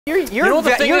Your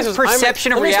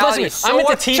perception of reality is so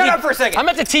warped. Shut up for a second. I'm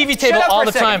at the TV table all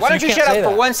the time. Why don't you shut up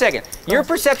for 1 second? Your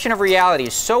perception of reality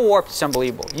is so warped, it's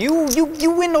unbelievable.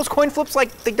 You win those coin flips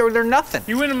like they're nothing.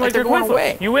 You win them like they're going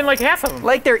away. You win like half of them.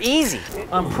 Like they're easy.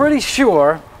 I'm pretty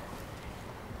sure,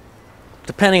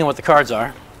 depending on what the cards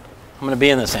are, I'm going to be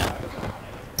in this hand.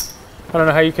 I don't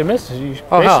know how you can miss. You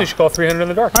basically should call 300 in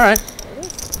the dark. All right.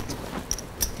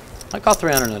 I call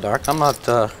 300 in the dark. I'm not.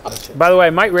 By the way, I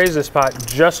might raise this pot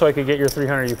just so I could get your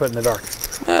 300 you put in the dark.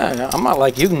 I'm not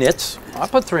like you nits. I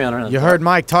put 300 in the dark. You heard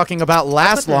Mike talking about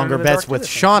last longer bets with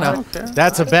Shauna.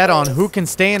 That's a bet on who can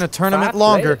stay in a tournament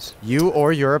longer, you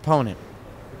or your opponent.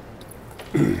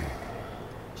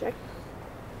 Check.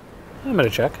 I'm going to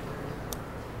check.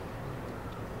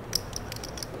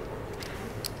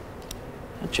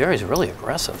 Jerry's really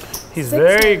aggressive. He's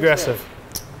very aggressive.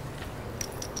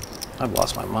 I've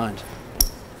lost my mind.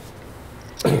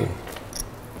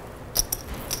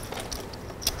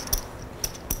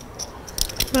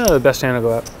 The best hand to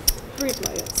go out. 3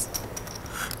 players.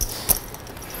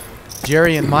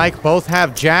 Jerry and Mike both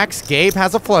have jacks. Gabe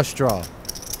has a flush draw.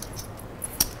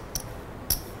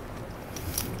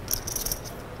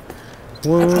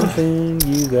 One thing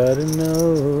you gotta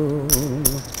know.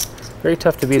 Very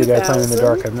tough to beat a guy playing in the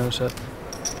dark, I've noticed that.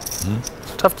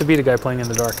 It's tough to beat a guy playing in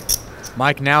the dark.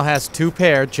 Mike now has 2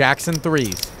 pair, jacks and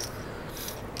 3s.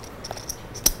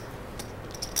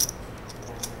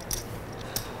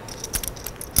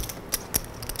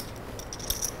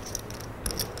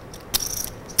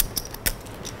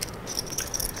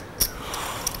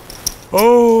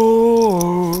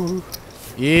 Oh!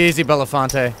 Easy,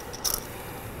 Belafonte.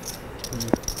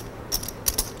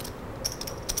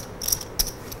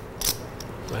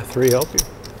 That 3 help you?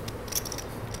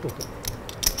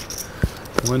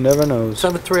 One never knows.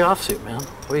 7-3 offsuit, man.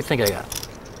 What do you think I got?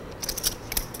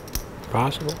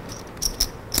 Possible.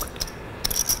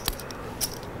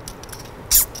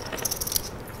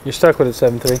 You're stuck with it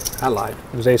 7-3. I lied.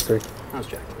 It was ace 3. That was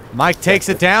jack 3. Mike takes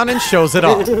it down and shows it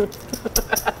off.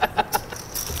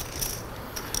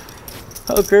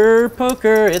 Poker,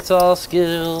 poker, it's all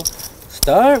skill.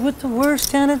 Start with the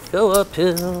worst hand and go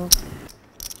uphill.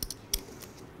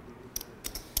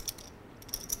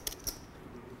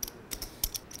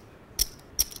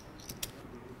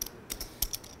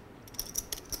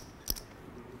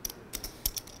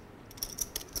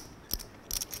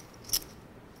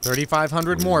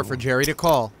 $3,500 more for Jerry to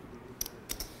call.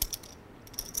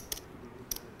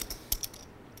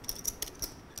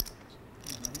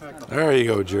 There you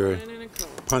go, Jerry.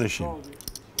 Punish him.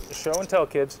 Show and tell,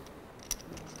 kids.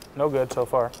 No good so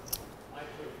far.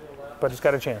 But it's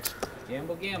got a chance.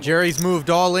 Gamble, gamble. Jerry's moved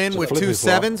all in with 2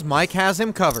 7s. Mike has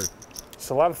him covered. It's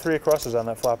a lot of 3 crosses on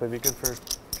that flop. It'd be good for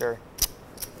Jerry.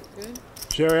 Good.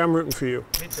 Jerry, I'm rooting for you.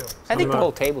 Me too. I think the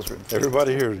whole table's rooting for you.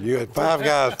 Everybody here, you had 5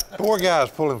 guys, 4 guys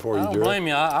pulling for you, I don't Jerry. blame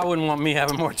you. I wouldn't want me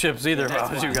having more chips either if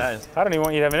I was you guys. I don't even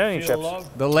want you having any chips.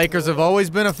 The Lakers have always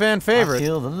been a fan favorite. I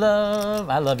feel the love.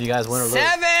 I love you guys, win or lose.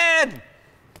 7!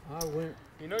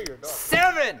 You know you're a dog.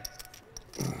 7!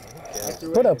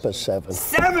 Put up a 7.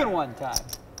 7 one time.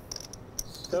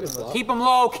 Keep them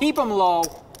low, keep them low.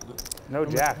 No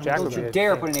jack. Jack would Don't be you a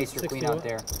dare put an ace or queen out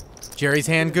there. Jerry's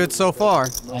hand good so far.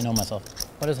 I know myself.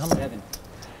 What is how much? 7.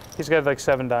 He's got like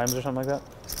 7 dimes or something like that.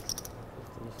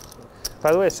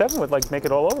 By the way, a 7 would like make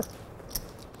it all over.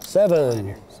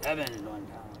 7. 7 one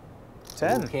time.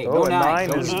 10. Okay, Oh, no a 9. 9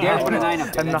 Don't is you dare put a 9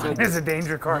 up there. a That's 9 okay. is a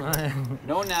danger card.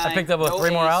 No 9. I picked up no 3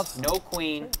 more ace, outs? No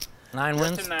queen. 9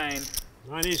 wins? 9.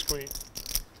 9 ace queen.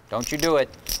 Don't you do it.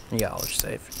 Yeah, I'll just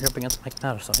safe. You're up against Mike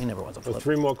Matusow. He never wants a flip. With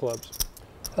 3 more clubs.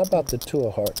 How about the 2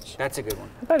 of hearts? That's a good one.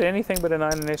 How about anything but a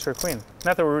 9, an ace, or a queen?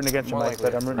 Not that we're rooting against you, More Mike,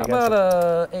 likely. but I'm rooting How against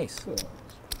about you. ace?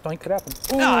 Doink could happen.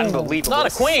 Unbelievable. Not a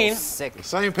This is queen. so sick.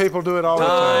 Same people do it all the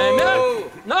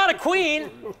time. Not a queen.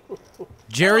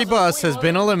 Jerry Buss has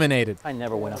been eliminated. I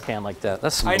never win a hand like that.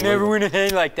 That's I never win a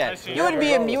hand like that. You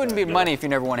wouldn't be money if you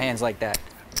never won hands like that.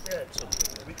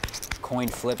 Coin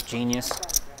flip, genius.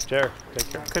 Jared, take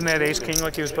care. Couldn't have ace king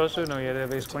like he was supposed to? No, you had to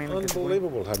have ace queen.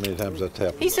 Unbelievable how many times that's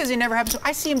happened. He says it never happens.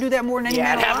 I see him do that more than any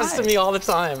man it happens alive. to me all the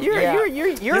time.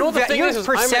 Your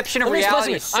perception of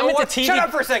reality is so warped. Shut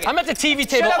up for a second. I'm at the TV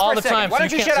table all the time. Why don't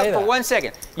so you can't shut say up for that. 1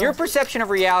 second? Your perception of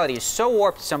reality is so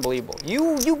warped, it's unbelievable.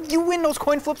 You win those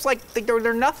coin flips like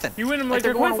they're nothing. You win them like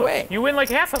they're they're going coin away. flips. You win like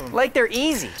half of them. Like they're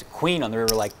easy. It's a queen on the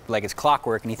river like it's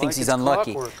clockwork, and he thinks Like he's it's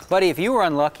unlucky. clockwork. Buddy, if you were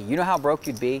unlucky, you know how broke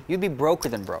you'd be? You'd be broker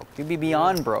than broke. You'd be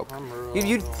beyond broke.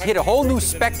 You'd hit a whole new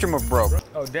spectrum of broke.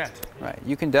 Oh, debt. Right.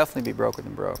 You can definitely be broker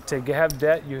than broke. To have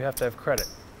debt, you have to have credit.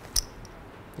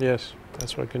 Yes,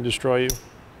 that's what can destroy you.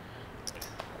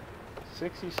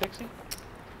 60-60?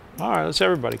 All right, let's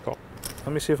everybody call.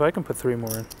 Let me see if I can put 3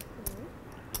 more in.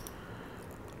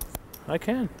 I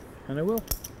can, and I will.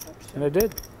 And I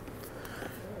did.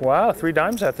 Wow, 3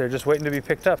 dimes out there just waiting to be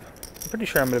picked up. I'm pretty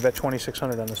sure I'm going to bet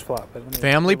 2,600 on this flop. But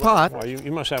Family pot. Well,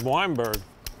 you must have Weinberg.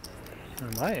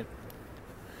 I might.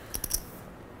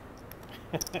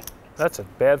 That's a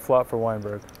bad flop for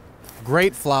Weinberg.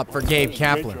 Great flop for Gabe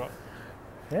Kaplan.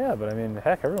 Yeah, but I mean,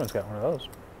 heck, everyone's got one of those.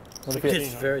 What if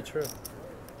It's very true.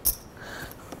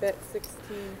 Bet 16.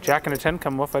 Jack and a 10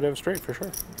 come off, I'd have straight for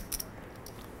sure.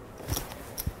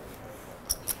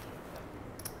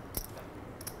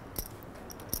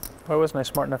 Why wasn't I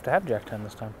smart enough to have Jack 10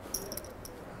 this time?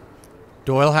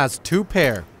 Doyle has 2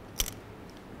 pair.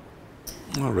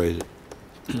 I'll raise it.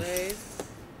 Raise.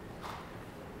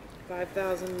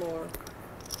 5,000 more.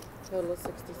 Total of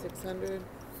 6,600.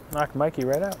 Knocked Mikey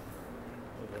right out.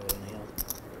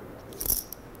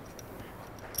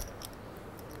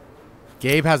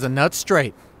 Gabe has a nut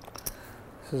straight.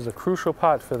 This is a crucial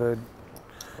pot for the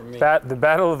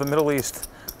battle of the Middle East.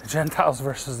 The Gentiles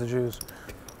versus the Jews.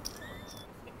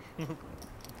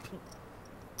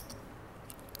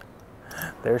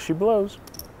 There she blows.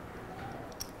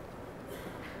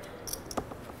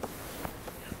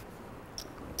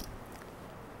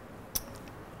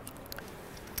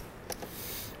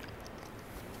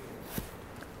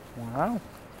 Wow.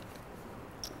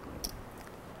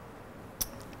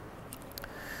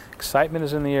 Excitement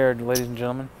is in the air, ladies and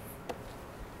gentlemen.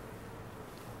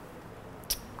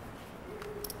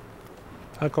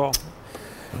 I call.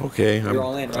 Okay. You're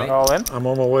all in, right? All in. I'm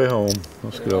on my way home.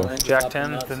 Let's go. Jack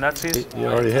 10, the nutsies. You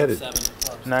already had it.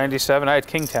 97. I had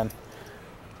King 10.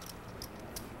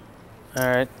 All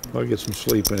right. I'll get some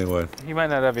sleep anyway. He might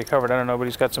not have you covered. I don't know, but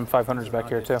he's got some 500s back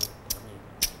here too.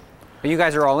 But you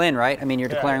guys are all in, right? I mean, you're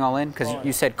declaring all in? Because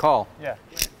you said call. Yeah.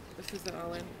 This is an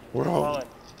all in. We're All all. in.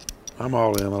 I'm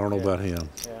all in. I don't know about him.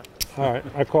 Yeah. All right.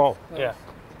 I call. Yeah.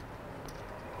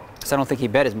 Because I don't think he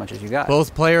bet as much as you got.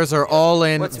 Both players are all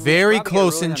in, What's- very probably get a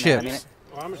close in ruling on that. I chips.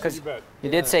 mean, Because you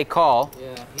did say call.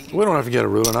 we don't have to get a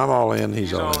ruling. I'm all in.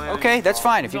 He's all in. Okay, that's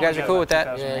fine. If you guys are cool with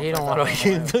that. Yeah, he don't want to.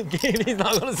 He's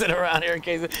not going to sit around here in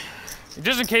case.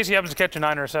 Just in case he happens to catch a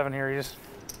 9 or a 7 here, he just.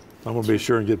 I'm gonna be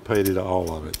sure and get paid into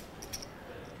all of it.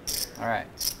 All right.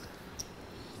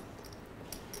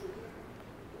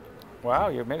 Wow,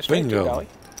 you made a straight too, Bingo. Dolly.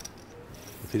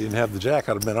 If he didn't have the jack,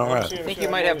 I'd have been all right. I think you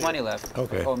might have money left.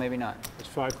 Okay. Oh, maybe not. It's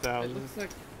 5,000. Looks like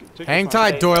Hang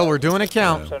tight, Doyle. We're doing a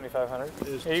count. 7,500.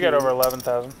 Yeah, you got over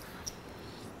 11,000.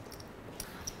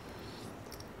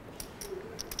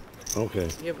 Okay.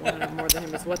 you have 100 more than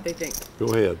him is what they think. Go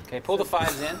ahead. Okay, pull the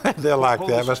 5s in, They're like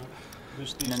that. and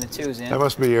then the 2s in. That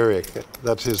must be Eric.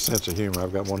 That's his sense of humor.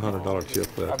 I've got $100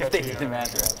 chip left. If they did the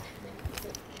math right.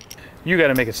 You got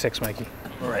to make it 6, Mikey.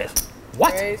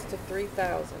 What? Raise to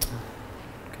 3,000.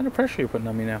 What kind of pressure are you putting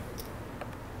on me now?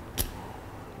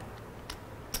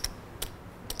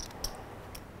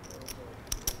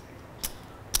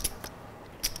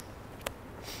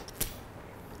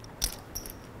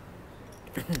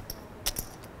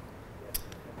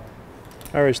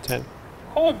 I raised 10.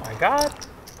 Oh my God!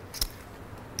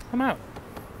 I'm out.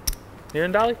 You're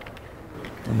in, Dolly?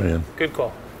 I'm in. Good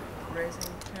call. Raising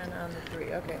 10 on the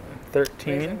 3. Okay.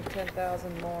 13. Raising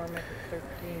 10,000 more, make it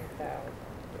 13,000.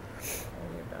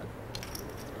 And you're done.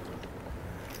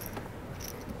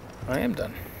 I am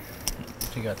done.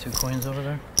 You got 2 coins over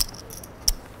there?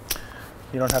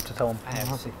 You don't have to tell him. I have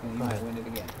 6. You might win it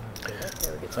again.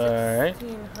 Okay, we get All right.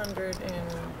 1,600 and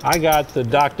I got the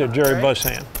Dr. Jerry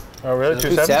Busshand. Oh, really? 2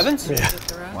 2 sevens? 7s? get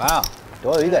the rest. Wow.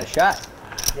 Doyle, you got a shot.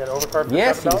 You got overcard for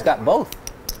Yes, $7? he's got both.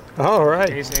 All right.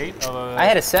 Ace 8. I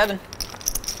had a 7.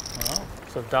 Oh,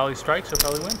 so if Dolly strikes, he'll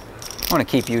probably win. I want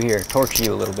to keep you here, torture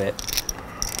you a little bit.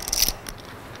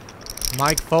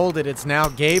 Mike folded. It's now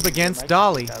Gabe against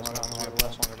Dolly.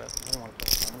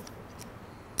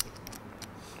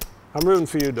 I'm rooting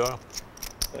for you, Doyle.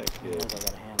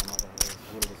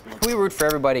 We root for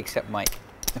everybody except Mike.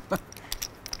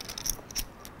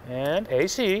 And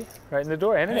AC, right in the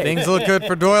door, and an 8. Things look good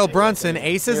for Doyle Brunson.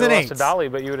 Aces You and lost to eights. Dolly,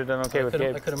 but you would have done okay with I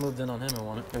Gabe. could have moved in on him and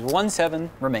won it. There's 1 7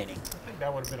 remaining.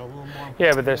 That would have been a little more.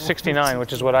 Yeah, but there's 69,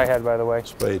 which is what I had, by the way.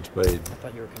 Spade. I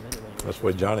thought you were committed. That's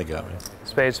what Johnny got me.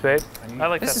 Spade, spade. I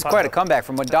like This that is pot, quite a though. comeback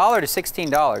from $1 to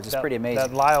 $16. It's pretty That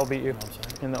amazing. Lyle beat you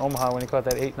in the Omaha when he caught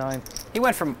that 8-9. He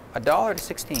went from $1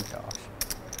 to $16.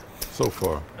 So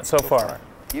far. So far.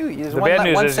 There's The one, bad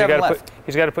news one is 7 left.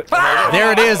 he's got to put.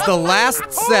 There it is, the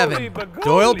last 7. bagoly.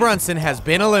 Doyle Brunson has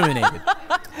been eliminated.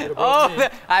 Oh,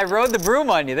 I rode the broom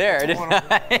on you there, didn't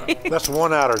I? That's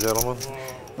one outer, gentlemen.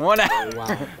 1 out.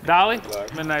 Wow. Dolly,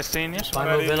 been nice seeing you. If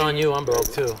I move in on you, I'm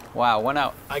broke too. Wow, 1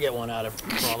 out. I get 1 out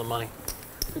for all the money.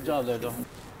 Good job there, Doyle.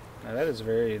 Now that is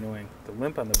very annoying. The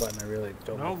limp on the button, I really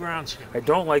don't No like. grounds. I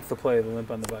don't like the play of the limp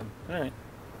on the button. All right.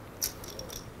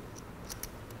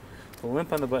 The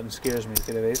limp on the button scares me.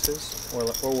 Could have aces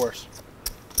or worse.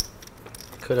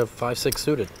 Could have 5-6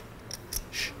 suited.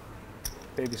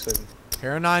 Baby sleeping.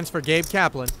 Pair of 9s for Gabe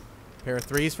Kaplan. Pair of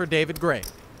 3s for David Gray.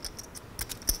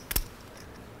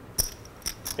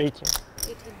 18.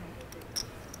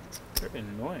 Very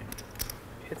annoying.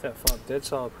 Hit that flop dead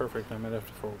solid perfect. I might have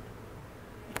to fold.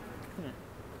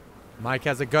 Mike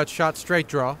has a gut shot straight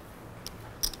draw.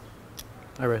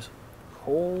 I raise.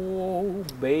 Oh,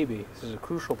 baby. This is a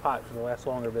crucial pot for the last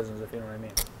longer business, if you know what I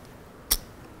mean.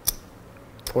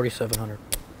 4,700.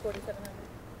 4,700.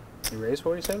 You raised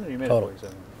 47 or you made Total. it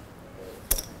 47?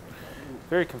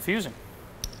 Very confusing.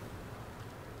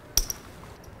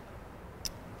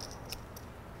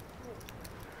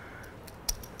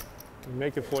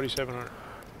 Make it 4,700.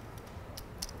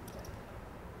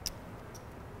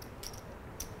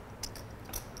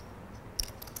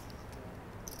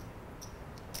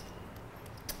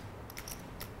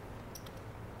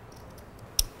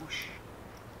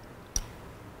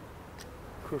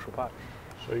 Crucial pot.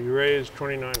 So you raised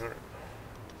 2,900.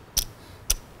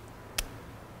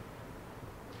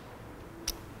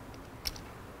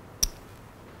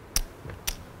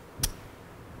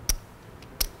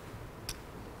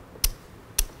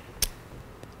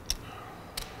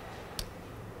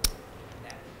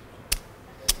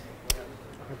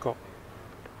 Cool.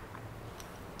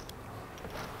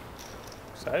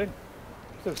 Exciting.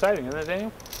 It's exciting, isn't it, Daniel?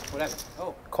 What happened?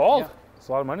 Oh. Called. Yeah. It's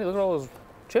a lot of money. Look at all those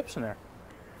chips in there.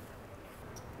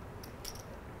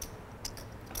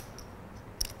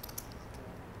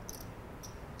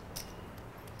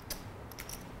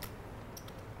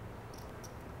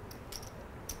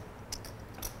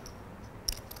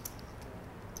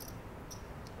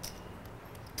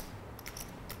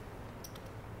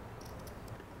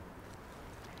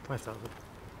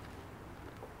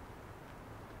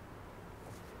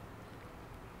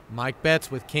 Mike bets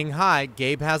with king high.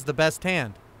 Gabe has the best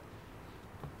hand.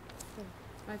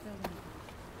 5,000.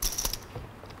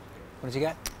 What does he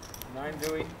got? 9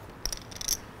 Dewey.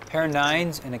 Pair of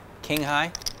 9s and a king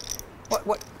high. What?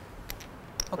 By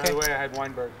Okay. the way, I had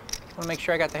Weinberg. Want to make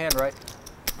sure I got the hand right.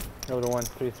 No to 1,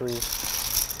 3 3s.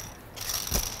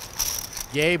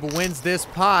 Gabe wins this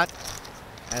pot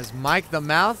as Mike the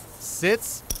Mouth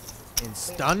sits in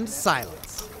stunned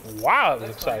silence. Wow, that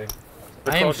was exciting.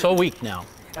 I am so weak now.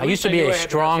 I used to be a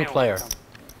strong player.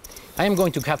 I am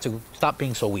going to have to stop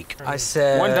being so weak. I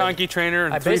said. 1 donkey trainer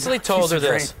and I 3 basically told her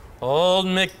donkeys to this. Old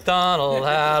MacDonald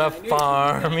had a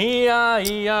farm,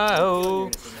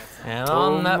 E-I-E-I-O. And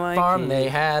on that farm they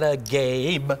had a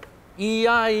Gabe,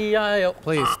 E-I-E-I-O.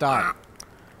 Please stop.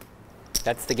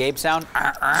 That's the Gabe sound.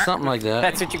 Something like that.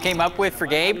 That's what you came up with for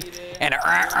Gabe. And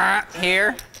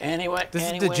here. Anyway,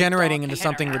 This is degenerating into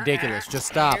something ridiculous. Just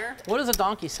stop. What does a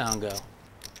donkey sound go?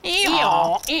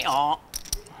 Eeyaw, eeyaw.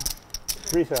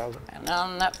 3,000. And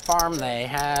on that farm they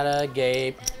had a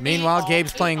Gabe. Meanwhile,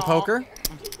 Gabe's playing poker.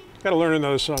 Got to learn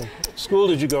another song. School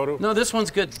did you go to? No, this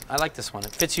one's good. I like this one.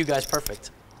 It fits you guys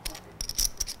perfect.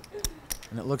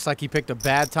 And it looks like he picked a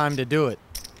bad time to do it.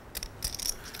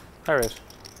 There it is.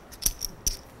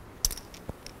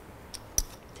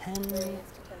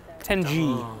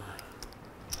 10G.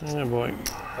 Oh boy.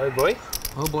 Oh boy.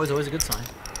 Oh, boy's always a good sign.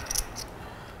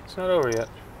 It's not over yet.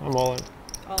 I'm all in.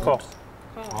 Call.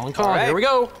 All in call. All right. Here we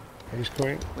go. Ace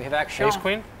queen. We have action. Ace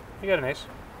queen. You got an ace.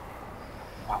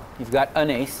 You've got an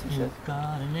ace.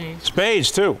 Got an ace.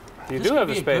 Spades too. You This do could have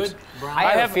be the a spades. good Brian.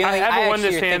 I have a feeling. I haven't won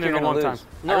actually this hand think in a you're long gonna time. lose.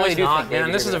 No, I really it's do not, think man.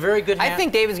 David's This is gonna a very good hand. I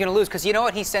think David's going to lose because you know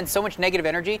what? He sends so much negative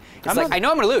energy. It's I'm like, not- I know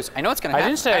I'm going to lose. I know it's going to I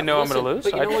happen. didn't say I know I'm going to lose.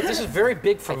 But you know what? This is very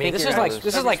big for me. think This you're is gonna like lose.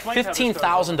 this is like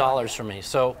 $15,000 for me.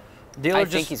 So, dealer I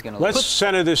just think he's going to Let's lose.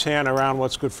 center this hand around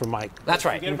what's good for Mike. That's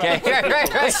right. Okay.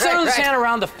 right. Let's center this hand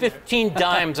around the 15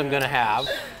 dimes I'm gonna have.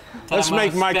 Let's I'm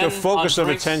make gonna Mike the spend focus on of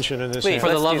drinks attention in this Please. hand. for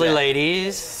the Let's do lovely that.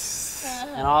 ladies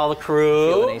and all the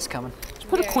Feel an crew. ace coming.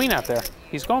 Put a queen out there.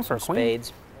 He's going for a queen.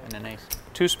 Spades and an ace.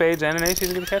 2 spades and an ace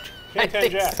he's going to catch. I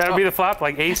think so. That'll be the flop,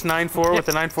 like ace 9-4 with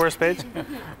the 9-4 spades.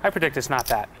 I predict it's not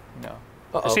that. No.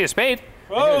 I see a spade.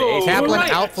 Oh, Kaplan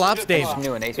right. outflops David. I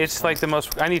knew an ace. It's like the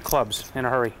most. I need clubs in a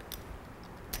hurry,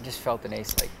 I just felt an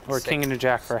ace like. or a sick. king and a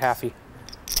jack for a halfie.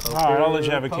 all right, I'll let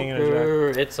you have a king and a jack.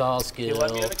 Poker, it's all skill.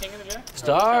 king and a jack?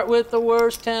 Start with the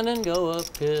worst hand and go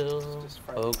uphill.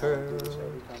 Poker.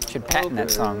 Should patent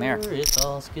that song there. It's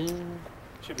all skill.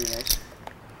 Should be an ace.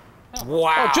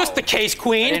 Wow. Oh, just the case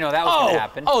queen. I didn't know that was gonna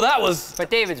happen. Oh, that was. But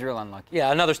David's real unlucky.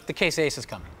 Yeah, the case ace is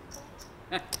coming.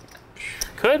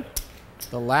 Could.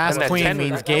 The last And that queen 10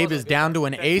 means Gabe is down to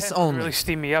an ace only. Really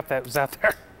steamed me up that was out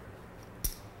there.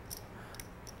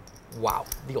 Wow,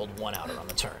 the old one-outer on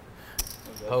the turn.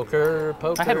 Poker.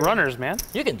 I had runners, man.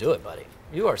 You can do it, buddy.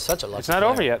 You are such a lucky It's not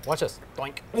player. over yet. Watch this.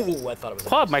 Doink. Ooh, I thought it was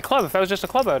Club, my club. If that was just a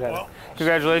club, I would have it.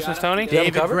 Congratulations, Tony.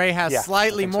 David covered? Gray has Yeah,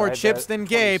 slightly I think so. more I had chips that than 20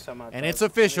 Gabe, some odd and times. it's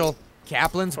official.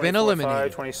 Kaplan's been 24,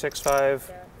 eliminated.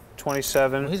 26-5,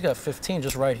 27, He's got 15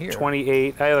 just right here.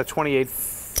 28. I had a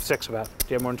 28-6 about. Do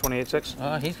you have more than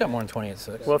 28-6? He's got more than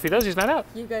 28-6. Well, if he does, he's not out.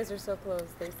 You guys are so close.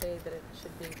 They say that it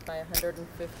should be by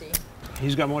 150.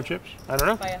 He's got more chips? I don't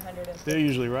know. By 150. They're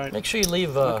usually right. Make sure you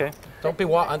leave. Okay. Don't be.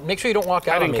 Make sure you don't walk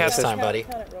out on didn't me catch this this. time, buddy.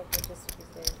 Count it real quick just to be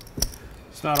safe.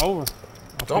 It's not over.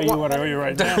 I'll Don't pay you wa- what I owe you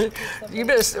right now. You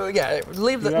better. Yeah.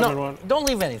 Leave the. You haven't No. won. Don't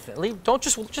leave anything. Leave. Don't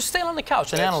just stay on the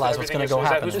couch and analyze what's going to go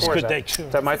happen. Whose It's score good is day, that? too.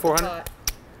 Is that my 400? Pot.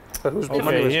 But whose money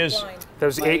Okay, was here's Blind. that?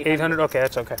 Was 800? Okay,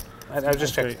 that's okay. I was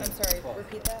just checking. I'm sorry,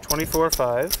 repeat that.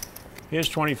 24-5,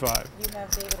 25. You have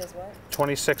David as what?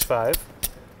 26-5,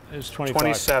 Here's 25.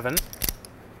 27.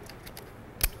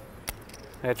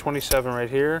 I had 27 right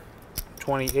here.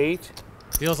 28,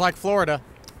 Feels like Florida.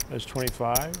 There's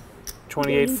 25.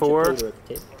 28-4,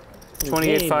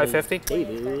 28-550.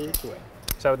 Is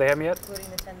that what they have me at? Including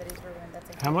the 10 that he's ruined.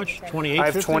 That's How much? including 28. I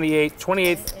have 28,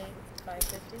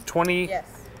 550? 20, Yes.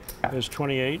 There's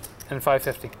 28. and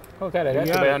 550. Oh, God, I got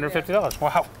to got pay it. $150.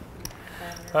 Wow.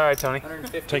 All right, Tony.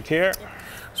 Take care.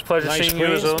 It's a pleasure Nice seeing you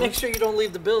as queens. well. Make sure you don't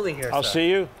leave the building here. I'll sir. see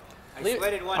you.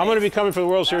 Sweated one I'm going to be coming for the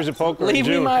World Series of Poker in Leave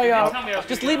me June. my.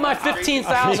 Just leave my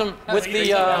 15,000 with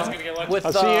the. With.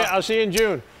 I'll see you in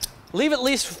June. Leave at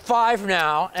least 5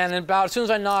 now, and then about as soon as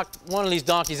I knock one of these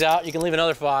donkeys out, you can leave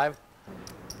another 5.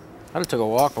 I'd have took a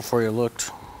walk before you looked,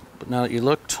 but now that you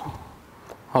looked,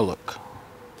 I'll look.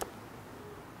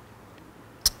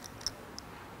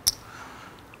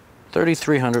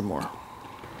 3,300 more.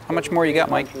 How much more you got,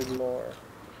 Mike?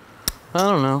 I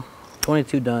don't know.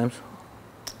 22 dimes.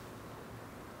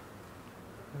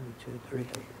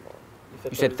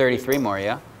 You said 33 more,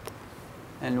 yeah?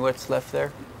 And what's left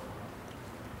there?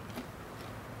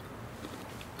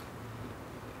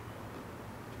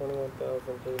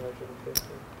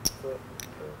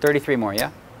 33 more,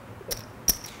 yeah?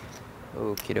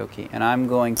 Okie dokie. And I'm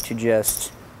going to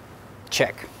just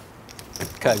check.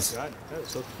 Because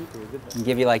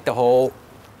give you like the whole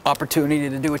opportunity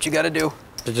to do what you got to do.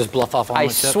 To just bluff off all my I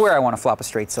chips? swear I want to flop a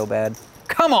straight so bad.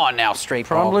 Come on now, straight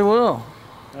Probably ball.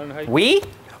 will. We?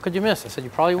 How could you miss? I said you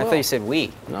probably will. I thought you said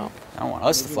we. No. I don't want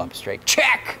us to flop a straight.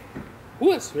 Check!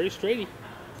 Ooh, it's very straighty.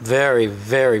 Very,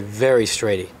 very, very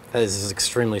straighty. That is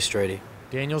extremely straighty.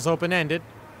 Daniel's open-ended.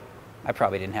 I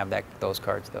probably didn't have those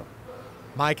cards though.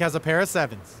 Mike has a pair of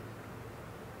 7s.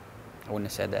 I wouldn't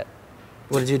have said that.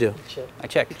 What did you do? I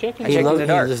checked. I checked He, in the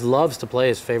dark. just loves to play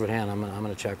his favorite hand. I'm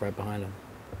gonna check right behind him.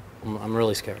 I'm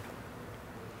really scared.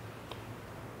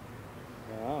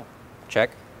 Check.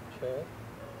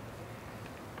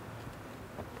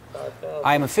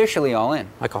 I'm officially all in.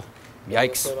 I call.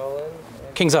 Yikes.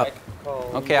 King's up.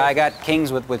 Okay, I got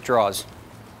kings with withdrawals.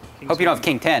 Hope you don't have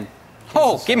king 10.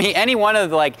 Oh, give me any one of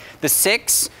the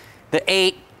 6, the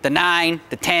 8, the 9,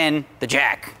 the 10, the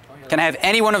jack. Can I have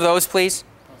any one of those, please?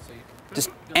 Just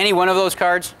any one of those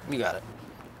cards? You got it.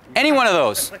 Any one of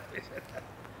those.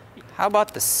 How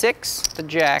about the 6, the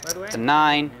jack, the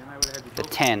 9, the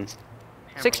 10?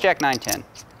 6, jack, 9, 10.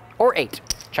 Or 8.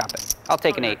 Chop it. I'll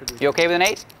take an 8. You okay with an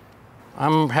 8?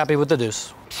 I'm happy with the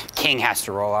deuce. King has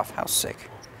to roll off. How sick.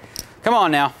 Come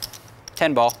on now.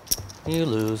 10 ball. You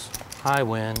lose. I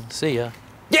win. See ya.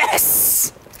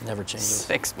 Yes! Never changes.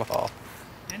 6 ball.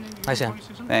 Nice hand.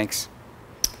 Thanks.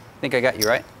 Think I got you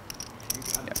right?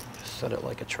 Just set it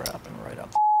like a trap and right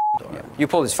out the door. Yeah. You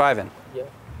pulled his 5 in. Yeah,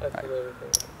 after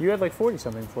everything. You had like 40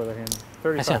 something before the hand.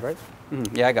 35, That's right?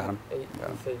 Mhm. Yeah, I got him. He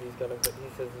says he's got him.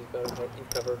 He says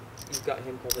he's covered. He's got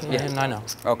him covered. Yeah, I know.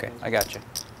 Okay, I got you.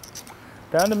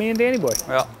 Down to me and Danny Boy.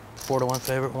 Well, 4-1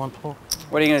 favorite, 1 pull.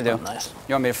 what are you gonna do? Nice.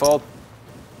 You want me to fold?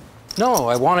 No,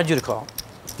 I wanted you to call.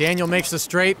 Daniel makes the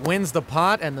straight, wins the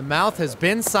pot, and the mouth has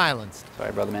been silenced.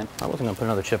 Sorry, brother man. I wasn't gonna put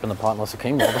another chip in the pot unless the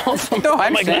king rolled off. No, I What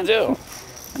am I gonna understand. do?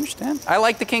 I understand. I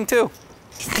like the king too.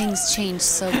 Things changed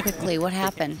so quickly. What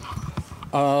happened?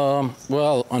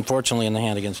 Well, unfortunately, in the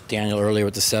hand against Daniel earlier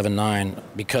with the 7-9,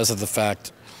 because of the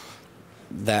fact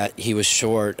that he was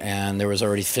short and there was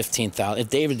already 15,000. If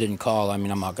David didn't call, I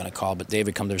mean, I'm not going to call, but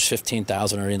David comes, there's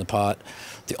 15,000 already in the pot.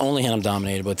 The only hand I'm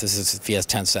dominated with is if he has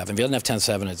 10-7. If he doesn't have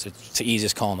 10-7, it's the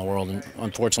easiest call in the world, and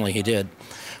unfortunately he did.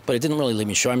 But it didn't really leave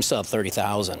me short. I'm still at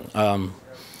 30,000.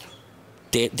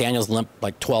 Daniel's limped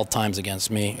like 12 times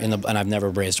against me, and I've never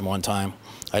raised him one time.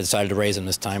 I decided to raise him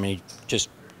this time, and he just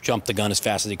jumped the gun as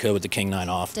fast as he could with the king-9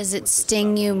 off. Does it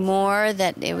sting you more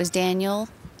that it was Daniel?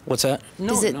 What's that?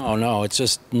 No, it's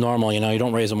just normal, you know. You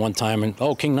don't raise him one time and,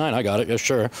 oh, king-9, I got it, yeah,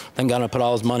 sure. Then got to put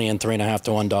all his money in 3.5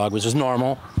 to 1 dog, which is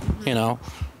normal, you know.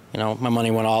 You know, my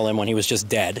money went all in when he was just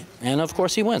dead. And, of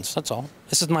course, he wins, that's all.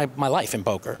 This is my life in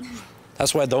poker.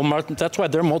 That's why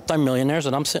they're multimillionaires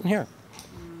and I'm sitting here.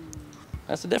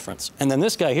 That's the difference. And then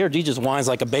this guy here, he just whines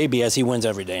like a baby as he wins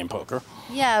every day in poker.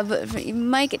 Yeah, but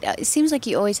Mike, it seems like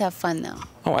you always have fun, though.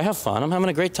 Oh, I have fun. I'm having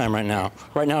a great time right now.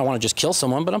 Right now, I want to just kill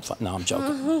someone, but I'm fun. No, I'm joking.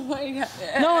 Oh my God.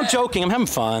 No, I'm joking. I'm having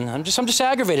fun. I'm just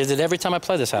aggravated that every time I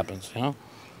play this happens, you know?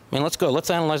 I mean, let's go. Let's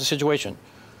analyze the situation.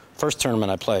 First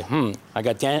tournament I play. I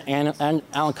got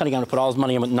Alan Cunningham to put all his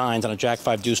money in with 9s on a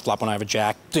jack-5 deuce flop when I have a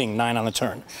jack. Ding, 9 on the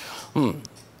turn.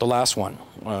 The last one,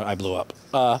 I blew up.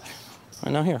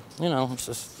 Right now here, you know,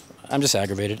 I'm just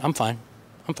aggravated. I'm fine.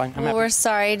 I'm happy. We're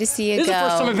sorry to see you This go. is the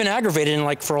first time I've been aggravated in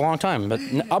like for a long time, but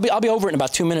I'll be over it in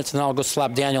about 2 minutes, and then I'll go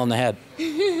slap Daniel in the head.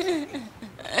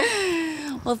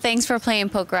 Well, thanks for playing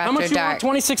Poker After How much Dark. you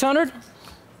want? 2,600?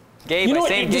 Gabe, you know I what?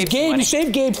 saved Gabe, Gabe's money. you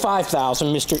saved Gabe 5,000,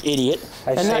 Mr. Idiot,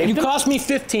 and now you cost me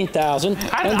 15,000.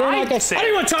 How did and then I I don't save?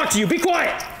 even want to talk to you. Be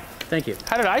quiet. Thank you.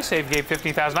 How did I save Gabe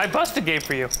 15,000? I busted Gabe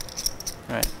for you.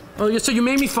 All right. Oh, so you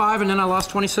made me 5, and then I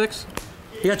lost 26.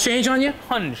 You got change on you?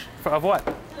 Hunch. Of what?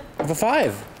 Of a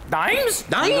 5. Dimes?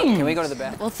 Can we go to the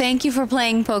back? Well, thank you for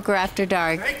playing Poker After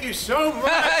Dark. Thank you so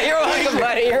much. You're welcome,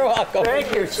 buddy. You're welcome.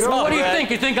 Thank you so So much. what do you think?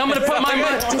 You think I'm going to put my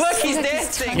money? Look, he's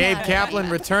dancing. Gabe Kaplan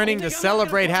returning to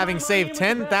celebrate having saved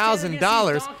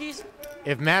 $10,000.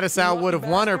 If Matusow would have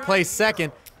won or placed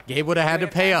second, Gabe would have had to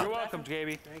pay up. You're welcome,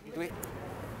 Gabe.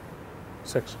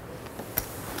 6.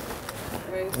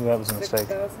 Raise That was a mistake.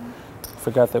 6,000.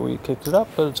 Forgot that we kicked it up,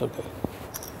 but it's okay.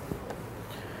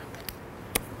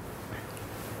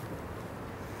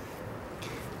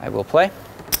 I will play.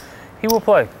 He will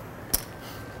play.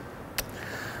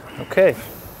 Okay.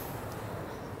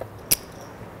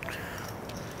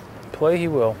 Play he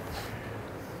will.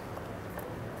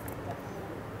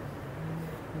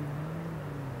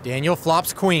 Daniel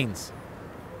flops queens.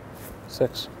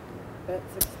 6. Bet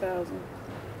 6,000.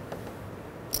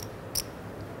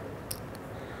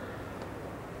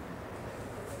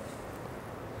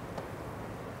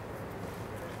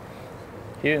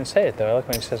 He didn't say it though. I like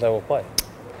when he says I will play.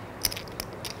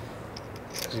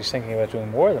 Because he's thinking about doing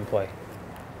more than play.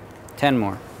 10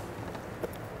 more.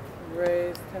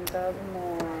 Raise 10,000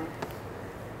 more.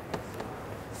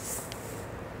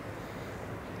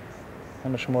 How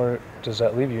much more does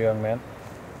that leave you, young man?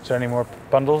 Is there any more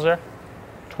bundles there?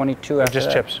 22 Or after just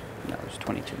that. chips? No, there's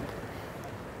 22.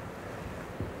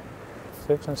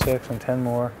 6 and 6 and 10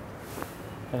 more.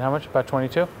 And how much? About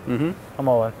 22? Mm-hmm. I'm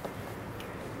all in.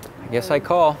 I guess I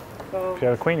call. So, If you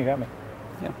have a queen, you got me.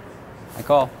 Yeah. I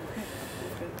call.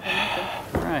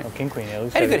 All right. Oh, king, queen. Yeah, at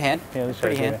least Had a I good did. hand. Yeah, at least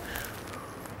Pretty I did, hand.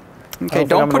 yeah. Okay, think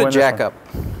don't I'm put gonna a win this jack one. up.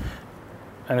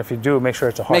 And if you do, make sure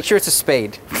it's a heart. Make sure it's a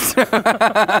spade.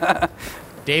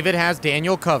 David has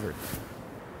Daniel covered.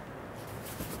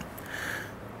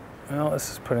 Well,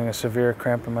 this is putting a severe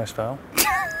cramp in my style.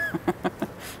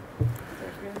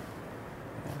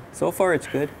 So far, it's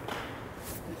good.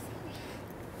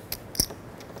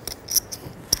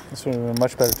 This would have been a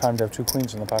much better time to have 2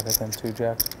 queens in the pocket than 2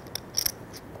 jacks.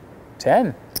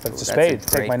 10. But it's a spade.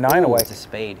 Take my 9 away. It's a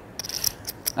spade.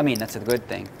 I mean, that's a good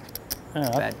thing. Yeah,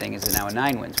 Bad thing is that now a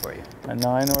 9 wins for you. a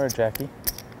 9 or a jackie.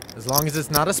 As long as it's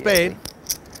not a spade.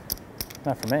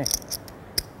 Not for me.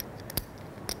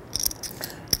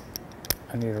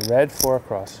 I need a red 4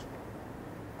 across.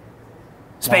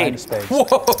 9 Spade. spades.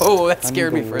 Whoa, that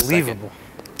scared me for a second. Unbelievable.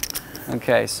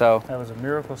 Okay, so That was a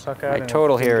miracle suck out. my and it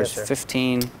total didn't here get is there.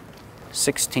 15,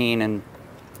 16, and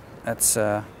that's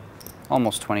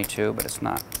almost 22, but it's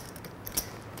not.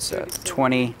 It's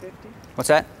 20. 50, What's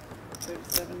that?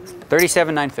 37,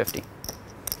 37,950.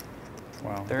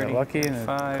 Wow. 30, Got lucky and it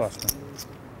 35. cost me.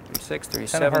 36,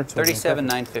 Ten of 37, hearts would have been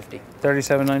 37,950.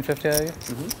 37,950 out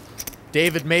of you?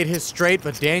 David made his straight,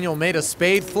 but Daniel made a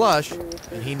spade flush,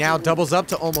 and he now doubles up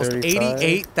to almost 35.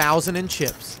 88,000 in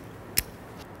chips.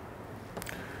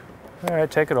 All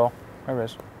right, take it all. I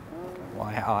risk. Well,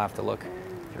 I'll have to look.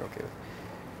 If you're okay with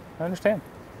I understand.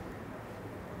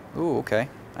 Ooh, okay.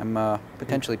 I'm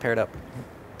potentially paired up.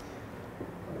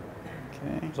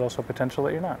 Okay. There's also potential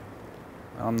that you're not.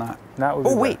 Well, I'm not. Not would be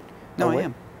Oh, better. wait. No, Oh, I wait.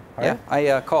 am. Are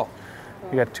Yeah, I call.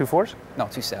 You got 2 4s? No,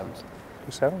 2 7s.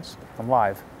 2 7s? I'm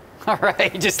live. All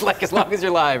right, just like as long as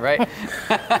you're live, right?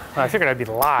 I figured I'd be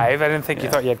live. I didn't think you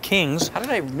thought you had kings. How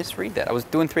did I misread that? I was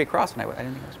doing 3 across and I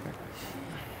didn't think I was paired.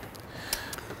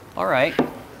 All right.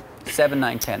 7,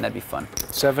 9, 10. That'd be fun.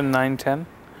 7, 9, 10.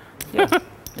 Yeah.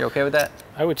 You okay with that?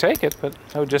 I would take it, but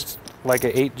I would just like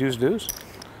a 8 deuce deuce.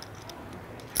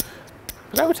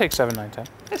 But I would take 7, 9, 10.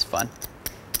 It's fun.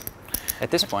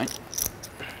 At this point.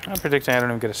 I'm predicting I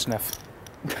don't even get a sniff.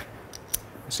 I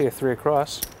see a 3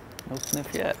 across. No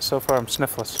sniff yet. So far, I'm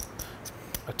sniffless.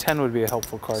 A 10 would be a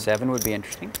helpful card. 7 would be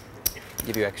interesting.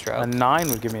 Give you extra A out. 9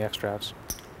 would give me extra outs.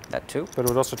 That too. But it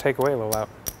would also take away a little out.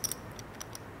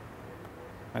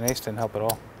 An ace didn't help at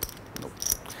all. Nope.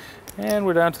 And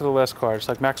we're down to the last card. It's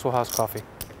like Maxwell House coffee.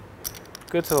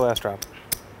 Good to the last drop.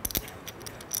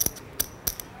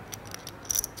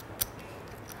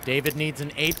 David needs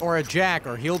an 8 or a jack,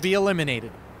 or he'll be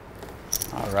eliminated.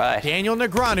 All right. Daniel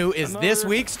Negreanu is this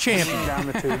week's champion. Down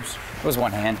the tubes. It was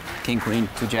one hand. King, queen,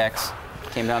 2 jacks.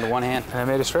 Came down to one hand. And I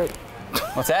made it straight.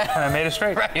 What's that? And I made it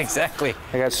straight. Right, exactly.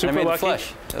 I got super and I made lucky. the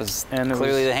flush. That was And it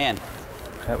clearly was- the hand.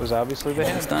 That was obviously the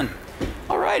It's hand. done.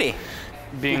 All righty.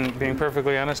 Being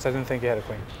perfectly honest, I didn't think you had a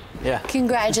queen. Yeah.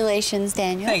 Congratulations,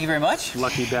 Daniel. Thank you very much.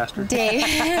 Lucky bastard.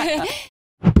 Dave.